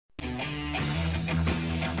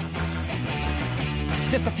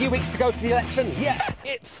Just a few weeks to go to the election. Yes,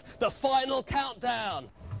 it's the final countdown.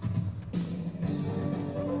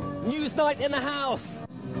 Newsnight in the house.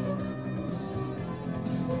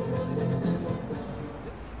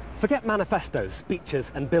 Forget manifestos,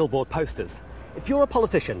 speeches and billboard posters. If you're a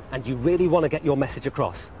politician and you really want to get your message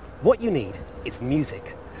across, what you need is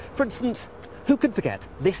music. For instance, who could forget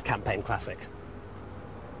this campaign classic?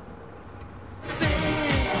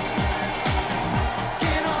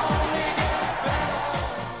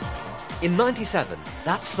 In '97,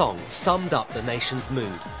 that song summed up the nation's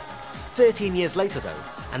mood. 13 years later, though,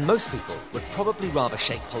 and most people would probably rather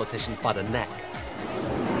shake politicians by the neck.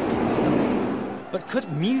 But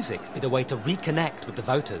could music be the way to reconnect with the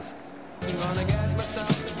voters?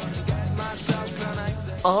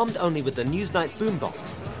 Armed only with the Newsnight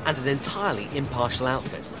boombox and an entirely impartial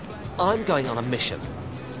outfit, I'm going on a mission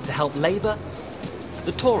to help Labour,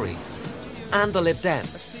 the Tories and the Lib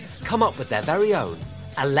Dems come up with their very own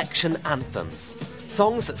election anthems,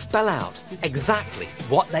 songs that spell out exactly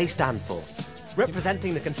what they stand for.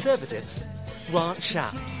 Representing the Conservatives, Grant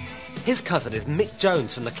Shapps. His cousin is Mick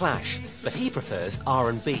Jones from The Clash, but he prefers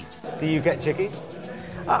R&B. Do you get jiggy?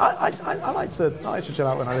 I like to chill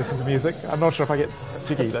out when I listen to music. I'm not sure if I get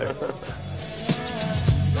jiggy though.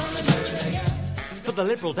 For the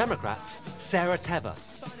Liberal Democrats, Sarah Teather.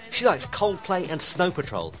 She likes Coldplay and Snow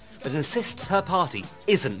Patrol, but insists her party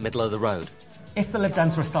isn't middle of the road. If the Lib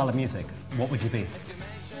Dems were a style of music, what would you be?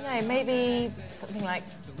 I don't know, maybe something like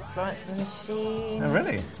Florence and the Machine. Oh,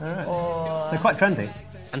 really? All right. Or... They're quite trendy.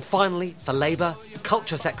 And finally, for Labour,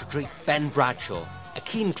 Culture Secretary Ben Bradshaw. A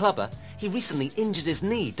keen clubber, he recently injured his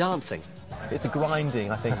knee dancing. It's the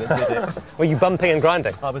grinding, I think, that did it. Were you bumping and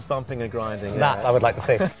grinding? I was bumping and grinding, yeah. That I would like to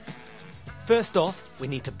see. First off, we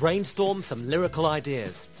need to brainstorm some lyrical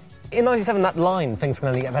ideas. In '97, that line, things can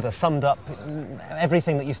only get better, summed up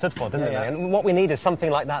everything that you stood for, didn't it? Yeah. And what we need is something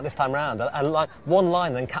like that this time round. One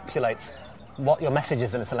line that encapsulates what your message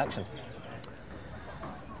is in this election.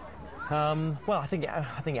 Well, I think it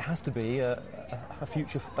has to be a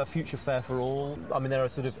future fair for all. I mean, there are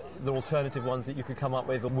sort of the alternative ones that you could come up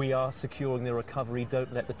with. We are securing the recovery.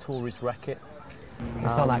 Don't let the Tories wreck it.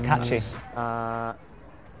 It's not that catchy.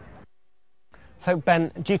 So,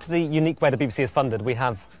 Ben, due to the unique way the BBC is funded, we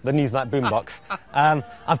have the Newsnight boombox.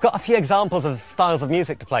 I've got a few examples of styles of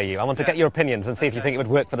music to play you. I want to get your opinions and see if you think it would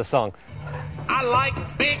work for the song. I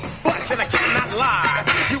like big butts and I cannot lie.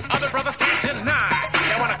 You other brothers can't deny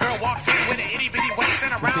that when a girl walks in with an itty-bitty waist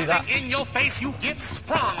and a round thing in your face, you get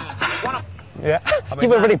sprung. Yeah, I mean, you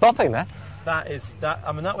were really bopping there.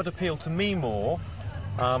 That would appeal to me more.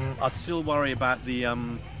 I still worry about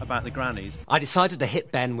the grannies. I decided to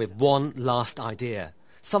hit Ben with one last idea.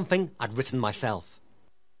 Something I'd written myself.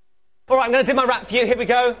 All right, I'm going to do my rap for you. Here we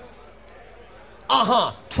go.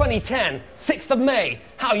 2010, 6th of May.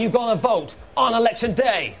 How you gonna vote on election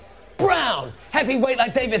day? Brown, heavyweight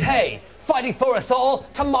like David Hay, fighting for us all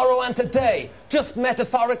tomorrow and today. Just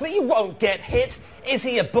metaphorically, you won't get hit. Is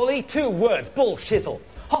he a bully? 2 words, bull shizzle.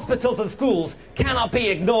 Hospitals and schools cannot be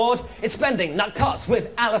ignored. It's spending nut cuts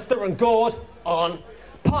with Alistair and Gord on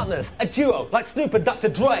partners, a duo like Snoop and Dr.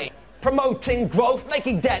 Dre. Promoting growth,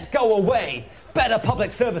 making debt go away. Better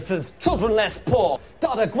public services, children less poor.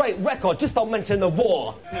 Got a great record, just don't mention the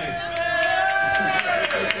war.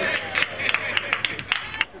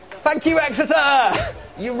 Thank you, Exeter!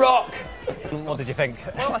 You rock! What did you think?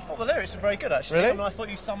 Well, I thought the lyrics were very good, actually. Really? I mean, I thought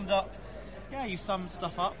you summed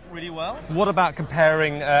stuff up really well. What about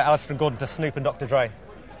comparing Alistair and Gordon to Snoop and Dr. Dre?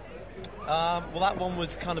 Well, that one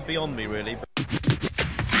was kind of beyond me, really.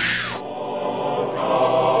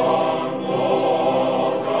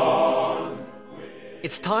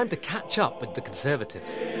 It's time to catch up with the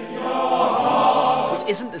Conservatives. Which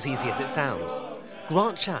isn't as easy as it sounds.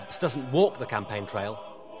 Grant Shapps doesn't walk the campaign trail,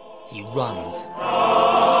 he runs.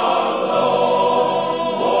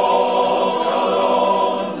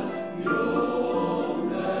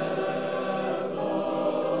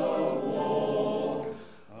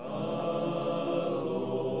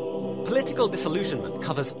 Political disillusionment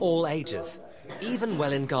covers all ages, even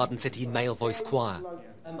Welwyn Garden City male voice choir.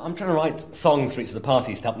 I'm trying to write songs for each of the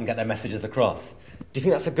parties to help them get their messages across. Do you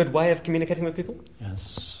think that's a good way of communicating with people?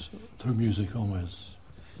 Yes, through music always.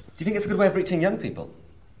 Do you think it's a good way of reaching young people?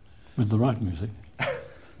 With the right music.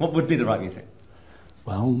 What would be the right music?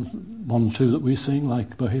 Well, 1 or 2 that we sing,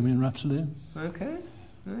 like Bohemian Rhapsody. Okay.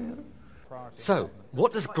 Oh, yeah. So,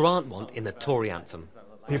 what does Grant want in the Tory anthem?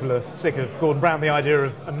 People are sick of Gordon Brown. The idea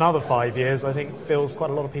of another 5 years, I think, fills quite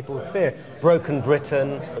a lot of people with fear. Broken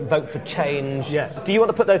Britain, vote for change. Yes. Do you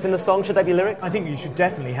want to put those in the song? Should they be lyrics? I think you should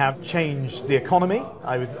definitely have changed the economy.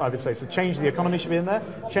 I would say so. Change the economy should be in there.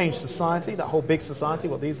 Change society, that whole big society,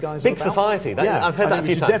 what these guys are about. Big society. Yeah, I've heard that a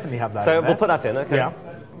few times. Definitely have that. So in there. we'll put that in. Okay. Yeah.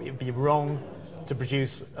 It'd be wrong to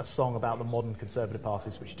produce a song about the modern Conservative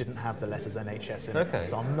parties which didn't have the letters NHS in it. Okay.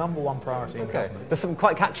 It's our number one priority in government. There's some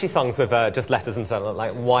quite catchy songs with just letters and so on,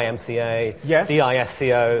 like YMCA, Yes.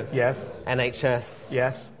 DISCO, Yes. NHS.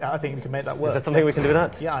 Yes. I think we can make that work. Is there something we can do with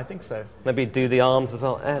that? Yeah, I think so. Maybe do the arms as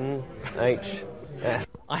well. NHS.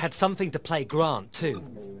 I had something to play Grant too.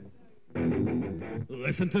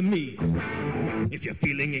 Listen to me, if you're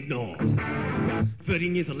feeling ignored.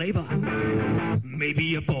 13 years of labour, maybe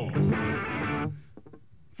you're bored.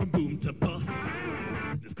 From boom to bust,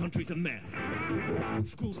 this country's a mess.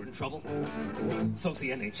 Schools are in trouble, so's the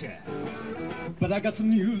NHS. But I got some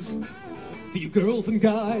news for you girls and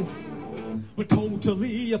guys. We're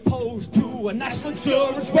totally opposed to a national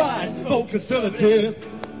insurance rise. Vote Conservative,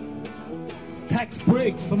 tax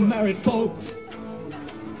breaks for married folks.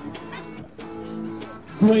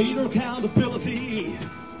 Greater accountability,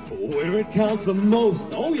 where it counts the most.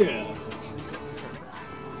 Oh yeah.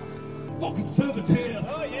 Vote Conservative.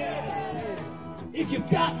 Oh yeah. If you've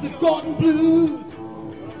got the Gordon blues,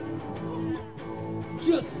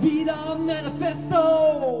 just read our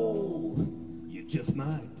manifesto. You just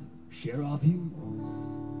might share our views.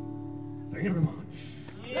 Thank you very much.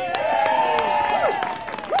 Yeah.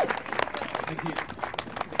 Thank you.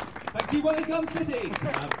 Thank you, Wellington City.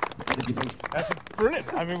 That's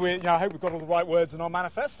brilliant. I mean, I hope we've got all the right words in our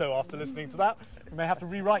manifesto after listening to that. We may have to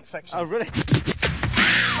rewrite sections. Oh, really?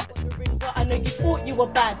 I know you thought you were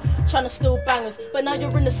bad, trying to steal bangers, but now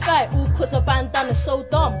you're in the sky, all cause a bandana's so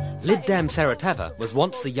dumb. Lib Dem Sarah Teather was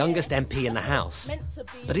once the youngest MP in the House.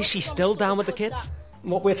 But is she still down with the kids?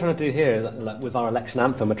 What we're trying to do here, like with our election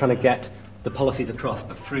anthem, we're trying to get the policies across,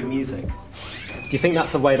 but through music. Do you think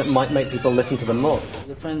that's a way that might make people listen to them more? It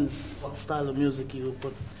depends what style of music you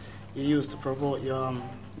use to promote your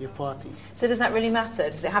party. So does that really matter?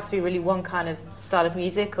 Does it have to be really one kind of style of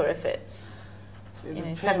music, or if it's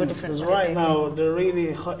several different? Because right now the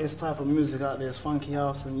really hottest type of music out there is funky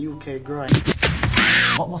house and UK grind.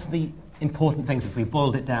 What's the important things if we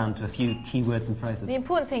boiled it down to a few key words and phrases? The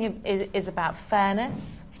important thing is about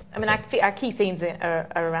fairness. I mean, our key themes are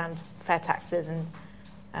around fair taxes and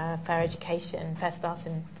fair education, fair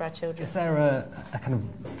starting for our children. Is there a kind of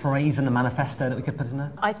phrase in the manifesto that we could put in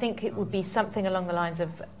there? I think it would be something along the lines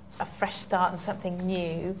of a fresh start and something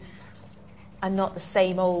new, and not the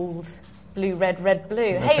same old blue, red, red, blue.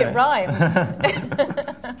 Okay. Hey, it rhymes.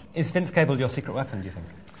 Is Vince Cable your secret weapon, do you think?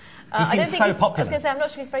 He I don't seems think so popular. I was going to say, I'm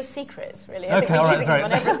not sure he's very secret, really. I Okay, think all we're right, using him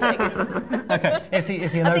on everything. Okay,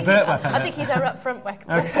 is he an overt weapon? I think he's our up-front weapon.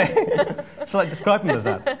 Okay. Shall I describe him as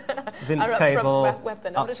that? Vince Our Cable,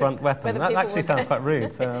 weapon. up-front weapon. That actually sounds quite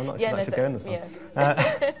rude, so I'm not sure that should go in the song.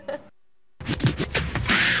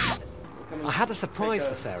 I had a surprise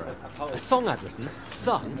for Sarah. A song I'd written,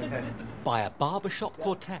 sung by a barbershop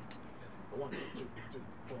quartet.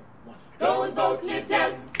 Go and vote Lib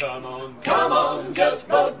Dem. Come on, just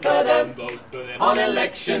vote for them. On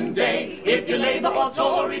election day, if you're Labour or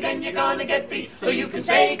Tory, then you're gonna get beat. So you can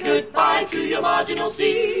say goodbye to your marginal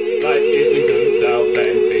seat. Like Islington, South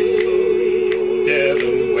and Finsbury,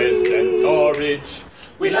 Devon, West and Torridge.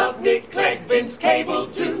 We love Nick Clegg, Vince Cable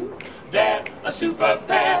too. They're a super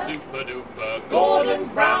pair. Super duper Gordon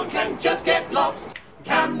Brown can just get lost.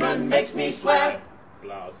 Cameron makes me swear.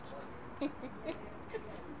 blast.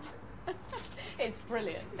 It's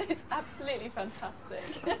brilliant. It's absolutely fantastic.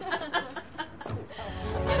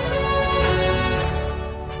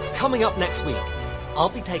 Coming up next week, I'll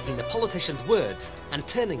be taking the politicians' words and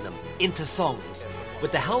turning them into songs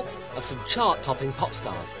with the help of some chart-topping pop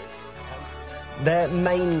stars. Their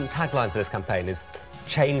main tagline for this campaign is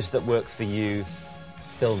change that works for you,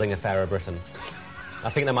 building a fairer Britain. I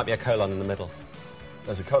think there might be a colon in the middle.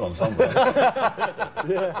 There's a colon somewhere.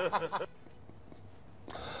 Yeah.